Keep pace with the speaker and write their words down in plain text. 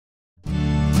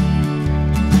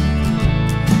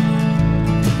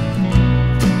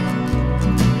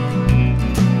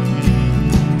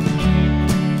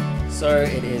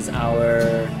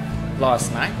our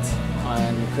last night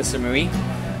on Koh Samui,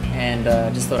 and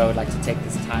just thought I would like to take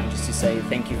this time just to say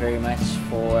thank you very much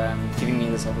for giving me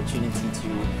this opportunity to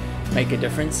make a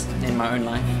difference in my own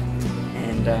life.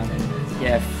 And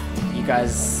yeah, you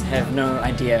guys have no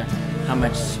idea how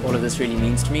much all of this really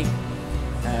means to me.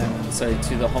 So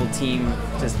to the whole team,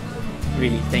 just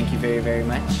really thank you very, very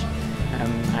much.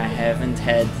 I haven't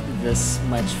had this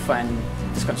much fun,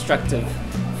 this constructive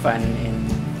fun in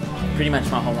pretty much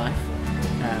my whole life.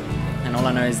 And all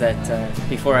I know is that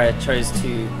before I chose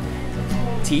to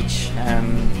teach,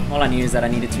 all I knew is that I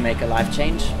needed to make a life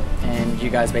change, and you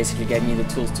guys basically gave me the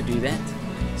tools to do that.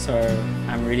 So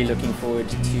I'm really looking forward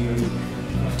to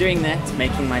doing that,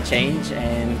 making my change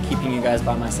and keeping you guys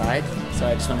by my side. So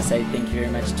I just want to say thank you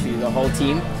very much to the whole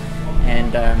team,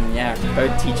 and yeah, go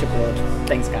teach abroad.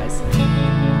 Thanks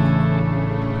guys.